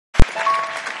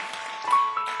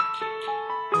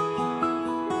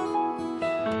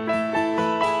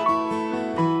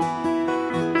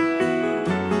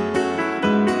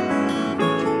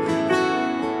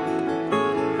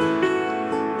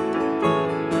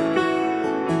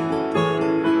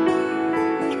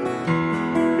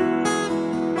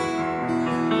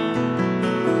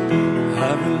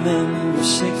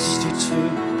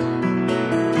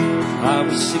I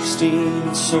was 16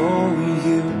 and so were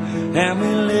you, and we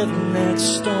lived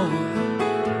next door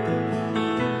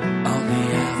on the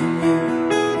avenue.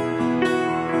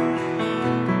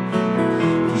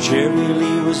 Jerry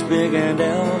Lee was big and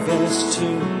Elvis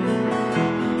too.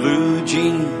 Blue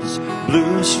jeans,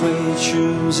 blue suede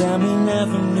shoes, and we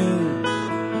never knew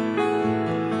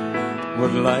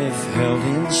what life held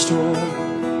in store.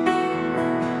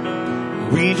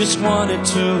 We just wanted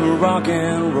to rock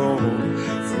and roll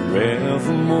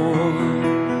forevermore.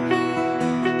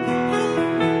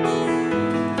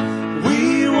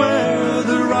 We were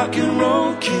the rock and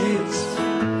roll kids.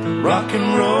 Rock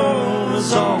and roll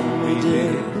was all we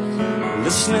did,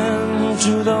 listening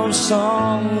to those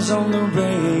songs on the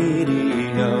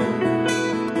radio.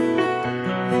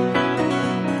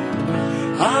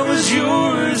 I was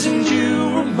yours and you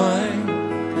were mine,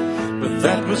 but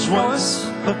that was once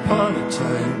upon a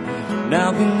time.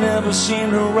 Now we never seem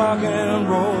to rock and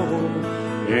roll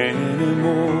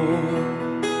anymore.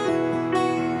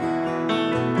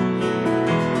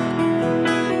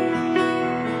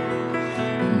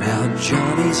 Now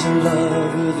Johnny's in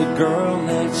love with the girl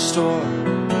next door.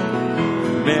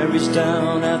 Mary's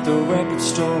down at the record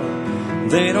store.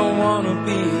 They don't want to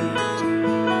be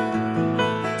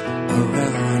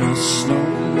around us no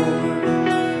more.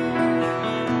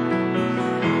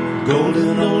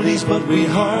 Golden oldies, but we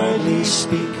hardly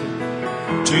speak.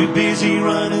 Too busy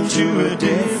running to a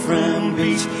different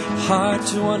beat. Hard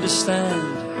to understand.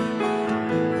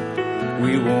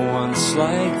 We were once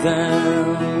like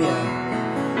them, yeah.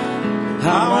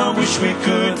 How I wish we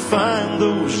could find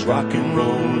those rock and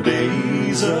roll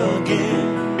days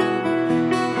again.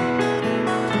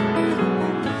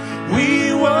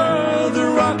 We were the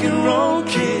rock and roll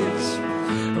kids.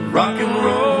 Rock and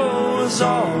roll was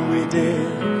all we did,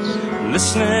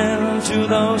 listening to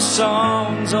those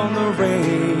songs on the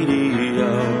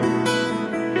radio.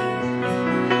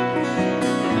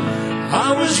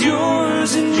 I was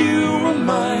yours and you were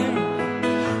mine,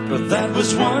 but that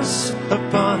was once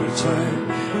upon a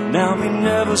time. Now we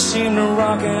never seem to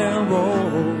rock and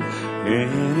roll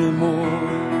anymore.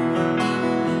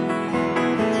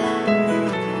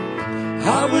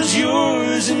 I was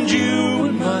yours and you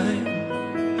were mine,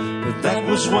 but that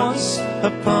was once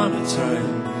upon a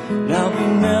time. Now we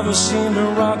never seem to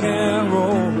rock and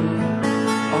roll.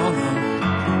 Oh no.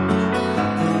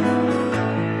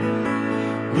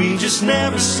 We just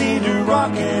never seem to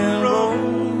rock and roll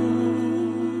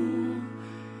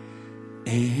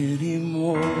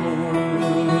anymore.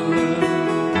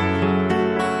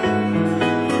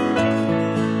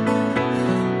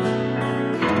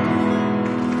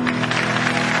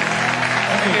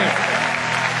 Thank you.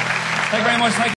 Thank you very much.